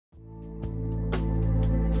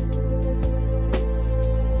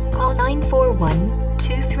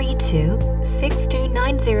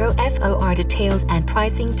941-232-6290 for details and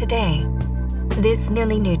pricing today. This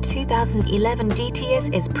nearly new 2011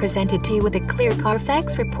 DTS is presented to you with a clear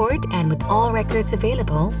Carfax report and with all records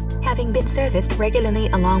available, having been serviced regularly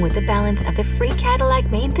along with the balance of the free Cadillac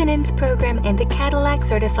maintenance program and the Cadillac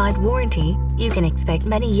certified warranty. You can expect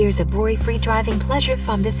many years of worry-free driving pleasure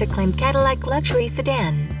from this acclaimed Cadillac luxury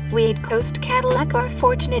sedan. We at Coast Cadillac are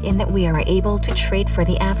fortunate in that we are able to trade for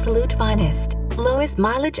the absolute finest, lowest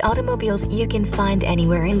mileage automobiles you can find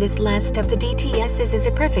anywhere, and this last of the DTSs is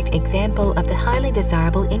a perfect example of the highly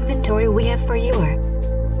desirable inventory we have for your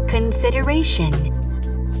consideration.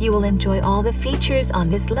 You will enjoy all the features on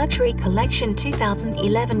this luxury collection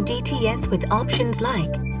 2011 DTS with options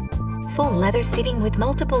like full leather seating with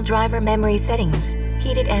multiple driver memory settings,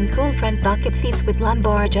 heated and cooled front bucket seats with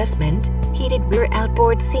lumbar adjustment, heated rear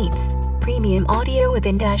outboard seats, premium audio with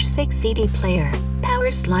in-6 CD player,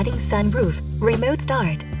 power sliding sunroof, remote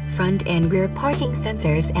start, front and rear parking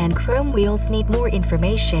sensors and chrome wheels. Need more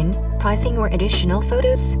information, pricing or additional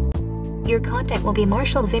photos? Your contact will be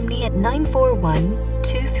Marshall Zimney at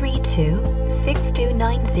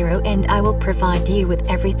 941-232-6290, and I will provide you with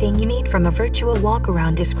everything you need, from a virtual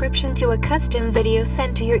walk-around description to a custom video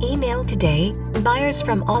sent to your email today. Buyers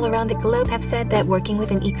from all around the globe have said that working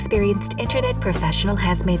with an experienced internet professional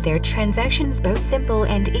has made their transactions both simple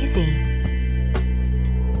and easy.